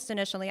is focused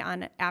initially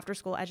on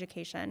after-school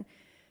education.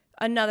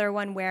 Another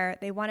one where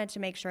they wanted to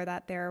make sure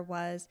that there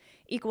was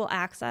equal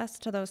access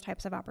to those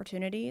types of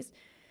opportunities,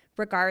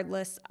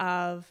 regardless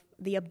of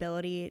the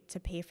ability to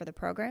pay for the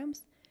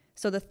programs.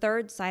 So the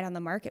third side on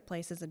the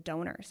marketplace is a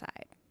donor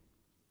side.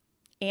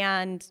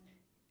 And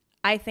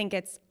I think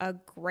it's a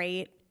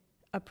great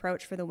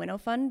approach for the Winnow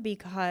Fund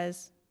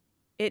because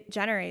it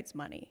generates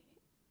money.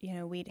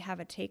 We'd have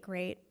a take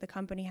rate. The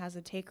company has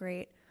a take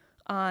rate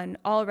on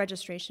all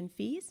registration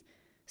fees.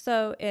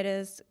 So it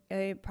is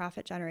a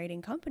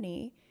profit-generating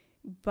company.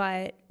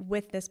 But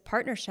with this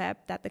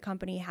partnership that the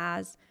company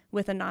has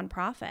with a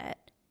nonprofit,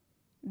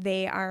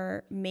 they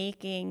are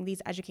making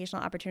these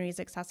educational opportunities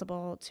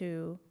accessible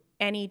to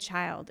any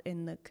child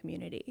in the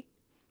community.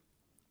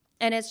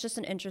 And it's just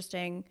an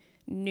interesting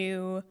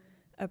new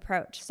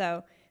approach.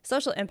 So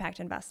social impact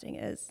investing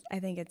I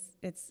think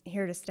it's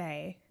here to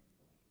stay.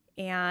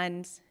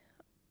 And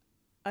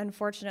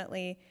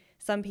unfortunately,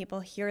 some people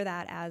hear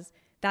that as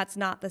that's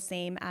not the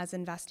same as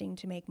investing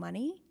to make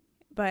money,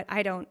 but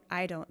I don't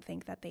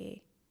think that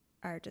they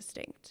are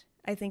distinct.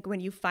 I think when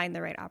you find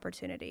the right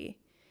opportunity,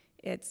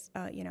 it's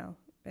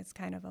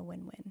kind of a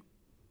win-win.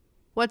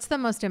 What's the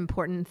most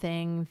important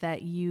thing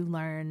that you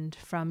learned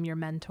from your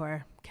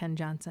mentor, Ken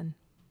Johnson?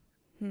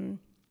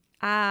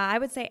 I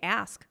would say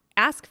ask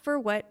for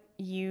what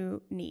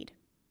you need.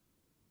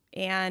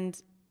 And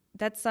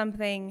that's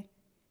something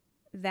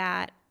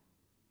that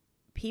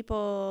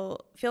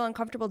people feel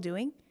uncomfortable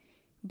doing,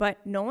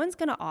 but no one's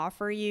going to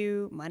offer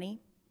you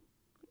money.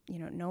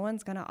 No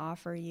one's going to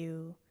offer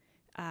you,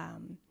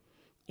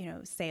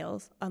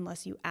 sales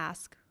unless you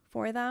ask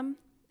for them.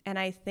 And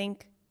I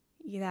think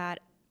that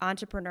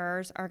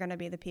entrepreneurs are going to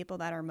be the people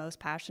that are most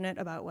passionate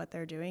about what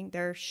they're doing.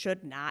 There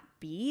should not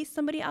be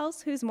somebody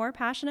else who's more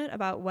passionate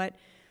about what,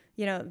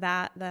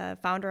 that the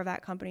founder of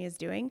that company is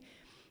doing.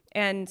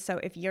 And so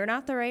if you're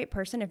not the right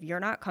person, if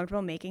you're not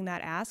comfortable making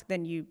that ask,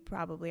 then you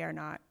probably are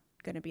not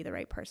going to be the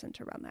right person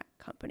to run that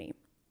company.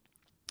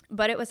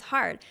 But it was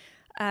hard.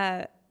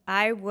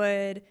 I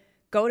would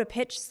go to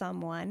pitch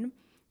someone,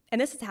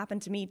 and this has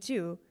happened to me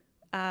too.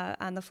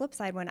 On the flip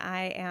side, when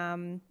I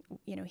am,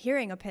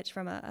 hearing a pitch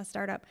from a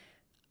startup,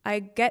 I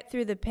get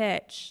through the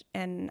pitch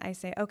and I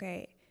say,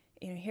 okay,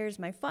 here's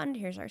my fund,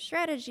 here's our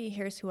strategy,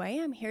 here's who I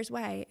am, here's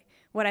what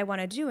I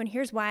want to do, and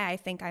here's why I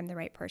think I'm the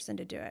right person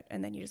to do it.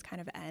 And then you just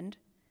kind of end,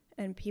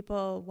 and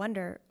people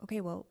wonder,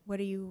 okay, well, what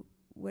do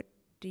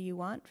you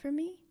want from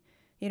me?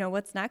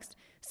 What's next?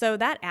 So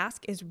that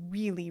ask is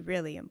really,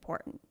 really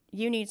important.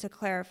 You need to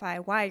clarify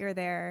why you're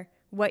there,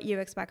 what you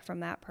expect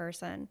from that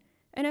person.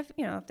 And if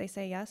they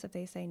say yes, if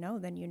they say no,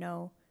 then you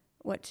know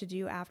what to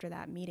do after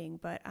that meeting.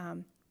 But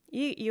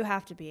you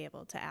have to be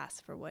able to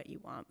ask for what you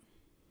want.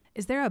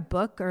 Is there a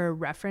book or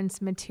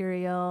reference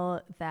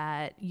material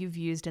that you've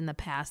used in the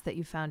past that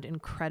you found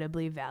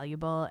incredibly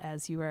valuable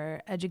as you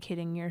were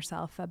educating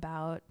yourself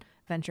about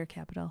venture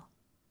capital?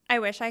 I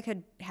wish I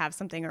could have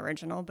something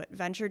original, but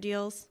Venture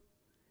Deals,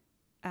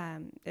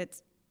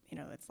 it's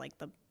like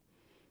the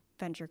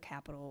venture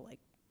capital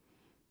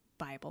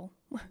Bible.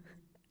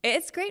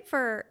 It's great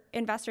for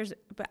investors,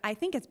 but I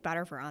think it's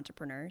better for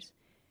entrepreneurs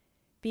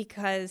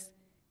because,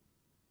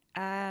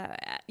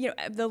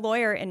 the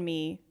lawyer in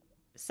me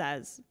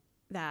says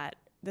that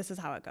this is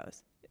how it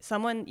goes.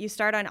 You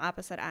start on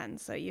opposite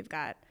ends. So you've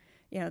got,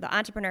 the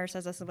entrepreneur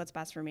says this is what's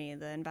best for me.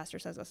 The investor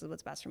says this is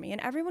what's best for me.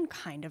 And everyone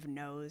kind of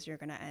knows you're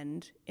going to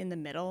end in the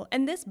middle.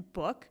 And this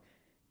book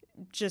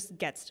just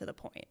gets to the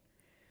point.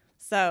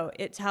 So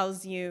it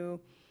tells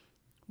you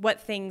what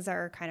things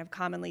are kind of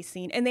commonly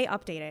seen, and they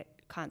update it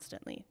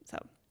constantly. So,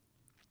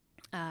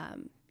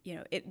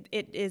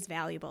 it is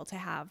valuable to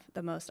have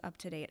the most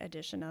up-to-date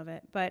edition of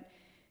it, but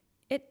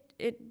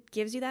it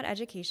gives you that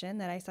education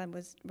that I said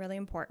was really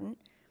important.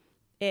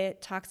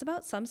 It talks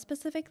about some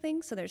specific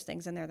things. So there's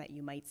things in there that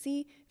you might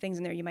see, things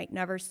in there you might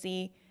never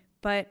see.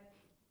 But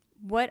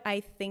what I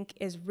think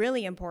is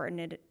really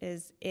important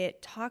is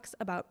it talks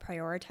about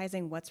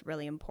prioritizing what's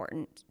really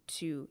important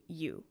to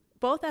you,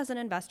 both as an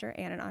investor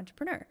and an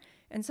entrepreneur.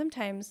 And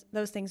sometimes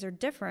those things are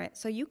different.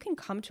 So you can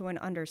come to an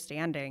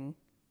understanding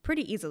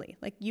pretty easily.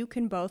 You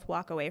can both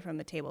walk away from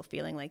the table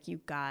feeling like you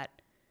got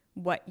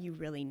what you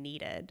really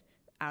needed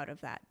out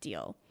of that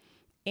deal.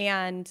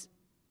 And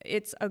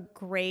it's a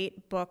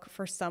great book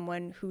for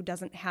someone who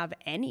doesn't have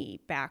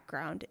any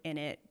background in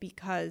it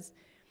because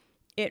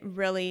it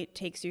really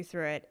takes you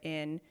through it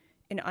in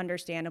an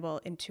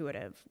understandable,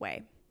 intuitive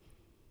way.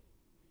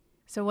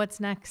 So what's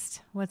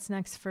next? What's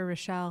next for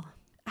Rochelle?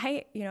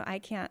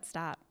 I can't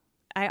stop.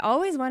 I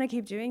always want to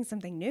keep doing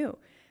something new.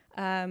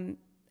 I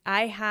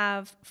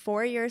have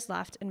 4 years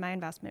left in my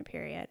investment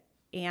period,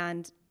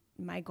 and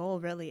my goal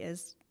really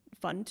is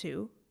Fund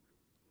 2.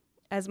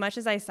 As much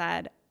as I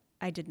said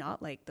I did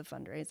not like the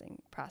fundraising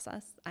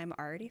process, I'm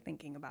already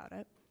thinking about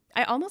it.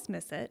 I almost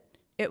miss it.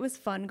 It was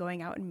fun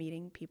going out and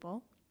meeting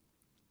people.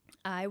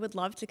 I would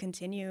love to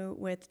continue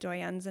with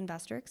Doyen's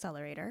Investor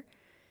Accelerator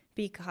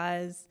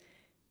because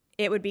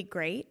it would be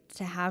great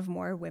to have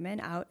more women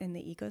out in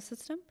the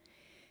ecosystem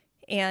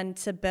and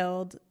to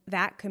build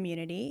that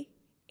community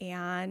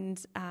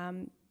and,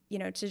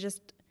 to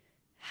just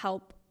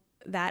help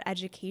that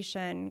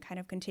education kind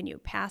of continue,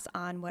 pass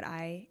on what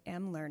I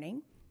am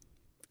learning.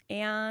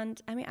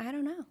 And I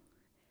don't know.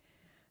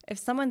 If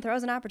someone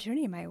throws an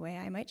opportunity my way,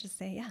 I might just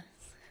say yes.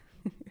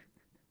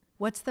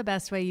 What's the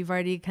best way? You've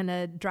already kind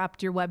of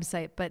dropped your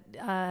website, but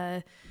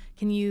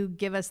can you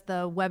give us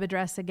the web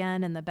address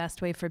again and the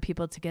best way for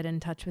people to get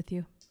in touch with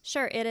you?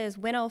 Sure. It is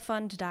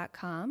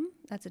winnowfund.com.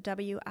 That's a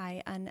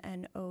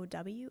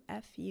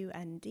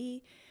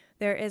WINNOWFUND.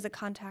 There is a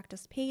contact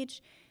us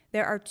page.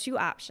 There are 2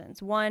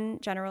 options. One,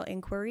 general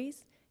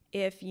inquiries.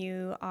 If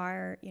you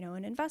are,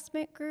 an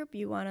investment group,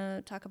 you want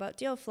to talk about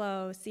deal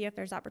flow, see if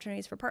there's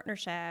opportunities for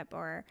partnership,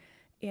 or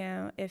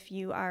if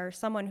you are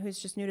someone who's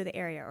just new to the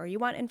area, or you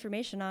want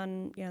information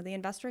on, the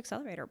Investor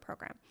Accelerator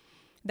program,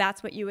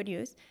 that's what you would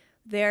use.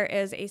 There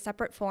is a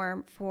separate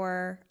form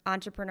for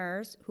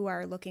entrepreneurs who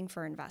are looking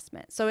for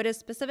investment. So it is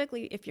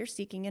specifically if you're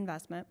seeking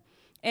investment,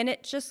 and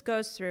it just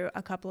goes through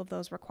a couple of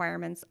those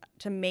requirements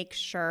to make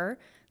sure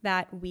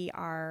that we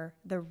are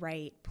the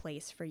right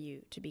place for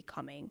you to be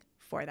coming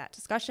for that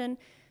discussion.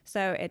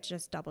 So it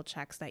just double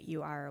checks that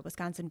you are a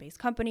Wisconsin-based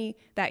company,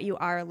 that you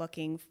are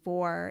looking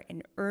for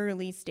an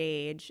early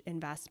stage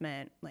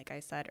investment. Like I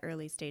said,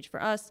 early stage for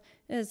us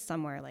is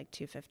somewhere like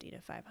 $250,000 to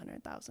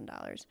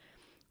 $500,000.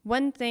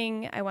 One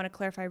thing I want to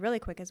clarify really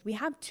quick is we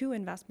have 2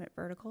 investment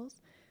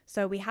verticals.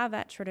 So we have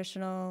that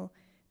traditional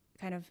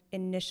kind of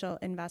initial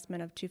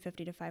investment of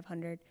 $250,000 to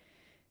 $500,000.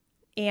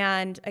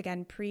 And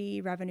again,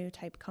 pre-revenue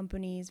type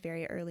companies,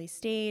 very early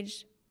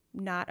stage,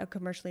 not a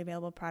commercially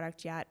available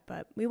product yet,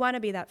 but we want to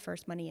be that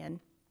first money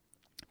in.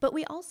 But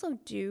we also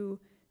do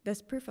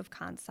this proof of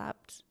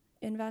concept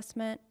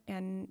investment,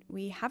 and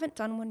we haven't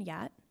done one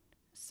yet.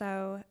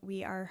 So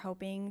we are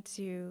hoping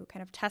to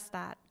kind of test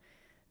that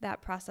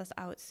process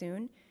out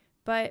soon.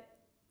 But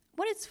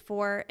what it's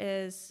for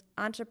is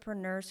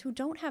entrepreneurs who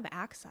don't have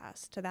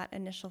access to that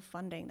initial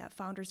funding, that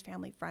founders,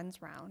 family,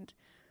 friends round,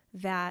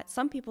 that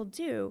some people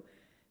do,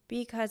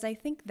 because I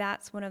think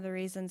that's one of the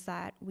reasons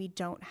that we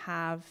don't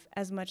have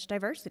as much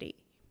diversity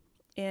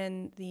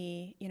in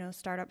the,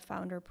 startup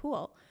founder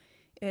pool,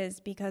 is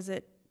because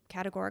it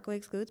categorically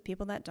excludes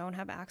people that don't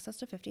have access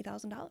to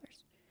 $50,000.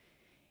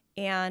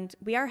 And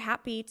we are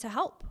happy to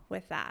help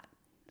with that.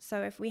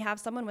 So if we have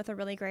someone with a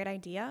really great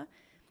idea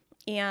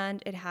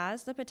and it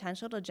has the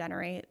potential to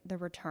generate the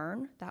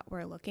return that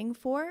we're looking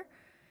for,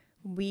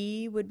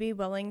 we would be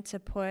willing to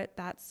put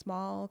that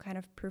small kind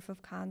of proof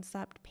of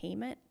concept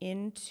payment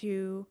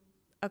into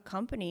a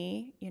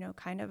company,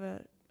 kind of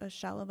a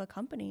shell of a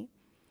company,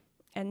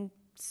 and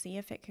see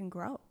if it can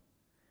grow.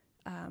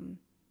 And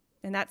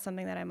that's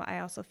something that I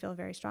also feel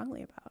very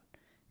strongly about,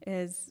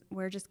 is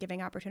we're just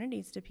giving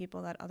opportunities to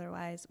people that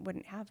otherwise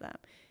wouldn't have them.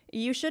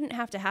 You shouldn't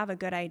have to have a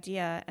good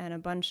idea and a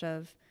bunch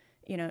of,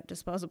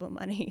 disposable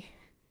money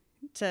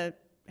to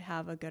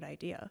have a good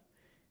idea.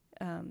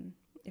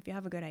 If you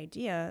have a good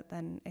idea,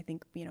 then I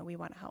think, we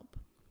want to help.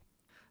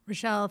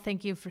 Rochelle,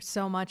 thank you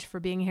so much for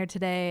being here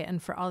today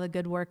and for all the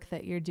good work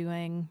that you're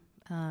doing.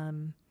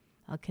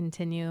 I'll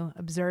continue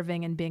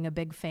observing and being a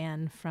big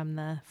fan from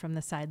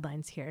the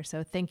sidelines here.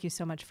 So thank you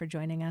so much for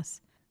joining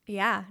us.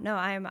 Yeah, no,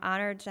 I'm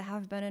honored to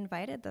have been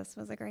invited. This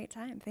was a great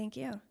time. Thank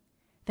you.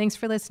 Thanks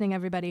for listening,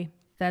 everybody.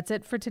 That's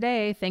it for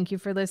today. Thank you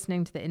for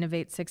listening to the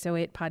Innovate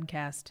 608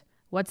 podcast.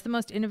 What's the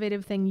most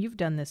innovative thing you've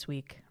done this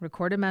week?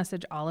 Record a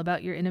message all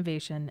about your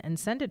innovation and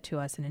send it to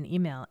us in an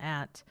email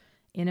at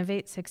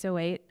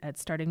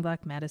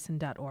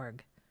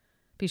innovate608@startingblockmadison.org.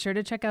 Be sure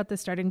to check out the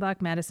Starting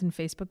Block Madison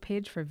Facebook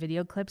page for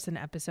video clips and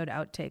episode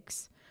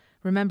outtakes.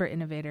 Remember,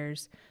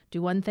 innovators,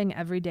 do one thing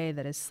every day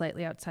that is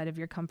slightly outside of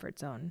your comfort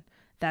zone.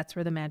 That's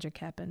where the magic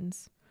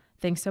happens.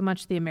 Thanks so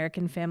much to the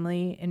American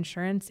Family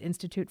Insurance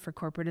Institute for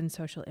Corporate and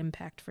Social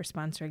Impact for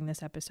sponsoring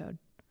this episode.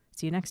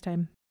 See you next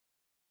time.